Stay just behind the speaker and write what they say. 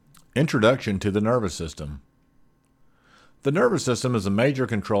Introduction to the nervous system. The nervous system is a major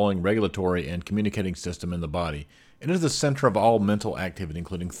controlling, regulatory, and communicating system in the body. It is the center of all mental activity,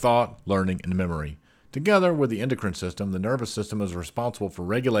 including thought, learning, and memory. Together with the endocrine system, the nervous system is responsible for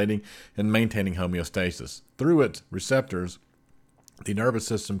regulating and maintaining homeostasis. Through its receptors, the nervous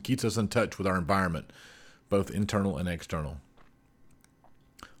system keeps us in touch with our environment, both internal and external.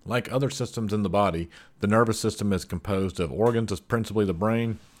 Like other systems in the body, the nervous system is composed of organs, principally the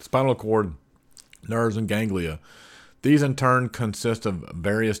brain, spinal cord, nerves, and ganglia. These in turn consist of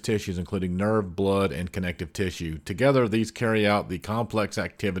various tissues, including nerve, blood, and connective tissue. Together, these carry out the complex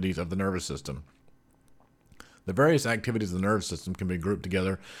activities of the nervous system. The various activities of the nervous system can be grouped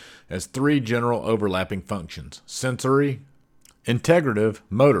together as three general overlapping functions: sensory, integrative,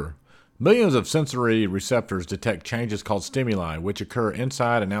 motor. Millions of sensory receptors detect changes called stimuli, which occur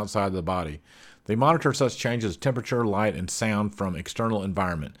inside and outside the body. They monitor such changes as temperature, light, and sound from external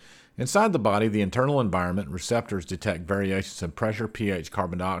environment. Inside the body, the internal environment, receptors detect variations in pressure, pH,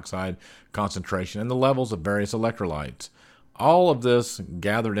 carbon dioxide concentration, and the levels of various electrolytes. All of this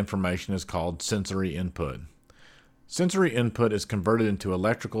gathered information is called sensory input. Sensory input is converted into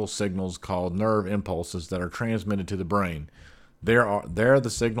electrical signals called nerve impulses that are transmitted to the brain. There the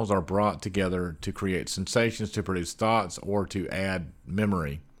signals are brought together to create sensations, to produce thoughts, or to add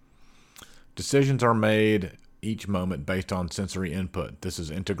memory. Decisions are made each moment based on sensory input. This is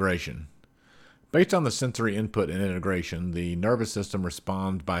integration. Based on the sensory input and integration, the nervous system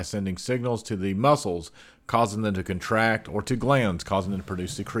responds by sending signals to the muscles, causing them to contract, or to glands, causing them to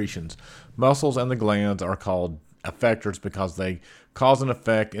produce secretions. Muscles and the glands are called effectors because they cause an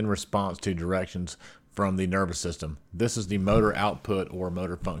effect in response to directions from the nervous system. This is the motor output or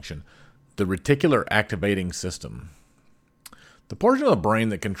motor function. The reticular activating system. The portion of the brain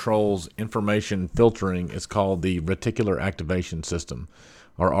that controls information filtering is called the reticular activation system,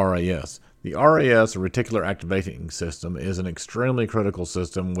 or RAS. The RAS, or reticular activating system, is an extremely critical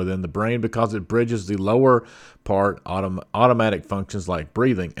system within the brain because it bridges the lower part, automatic functions like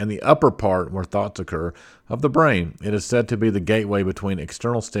breathing, and the upper part, where thoughts occur, of the brain. It is said to be the gateway between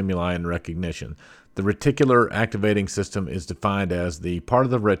external stimuli and recognition. The reticular activating system is defined as the part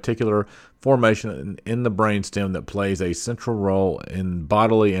of the reticular formation in the brainstem that plays a central role in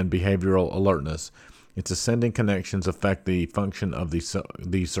bodily and behavioral alertness. Its ascending connections affect the function of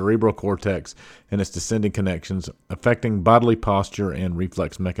the cerebral cortex, and its descending connections affecting bodily posture and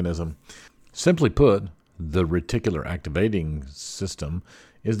reflex mechanism. Simply put, the reticular activating system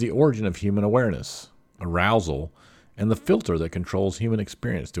is the origin of human awareness, arousal, and the filter that controls human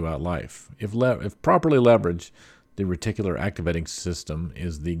experience throughout life. If properly leveraged, the reticular activating system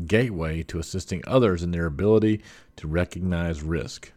is the gateway to assisting others in their ability to recognize risk.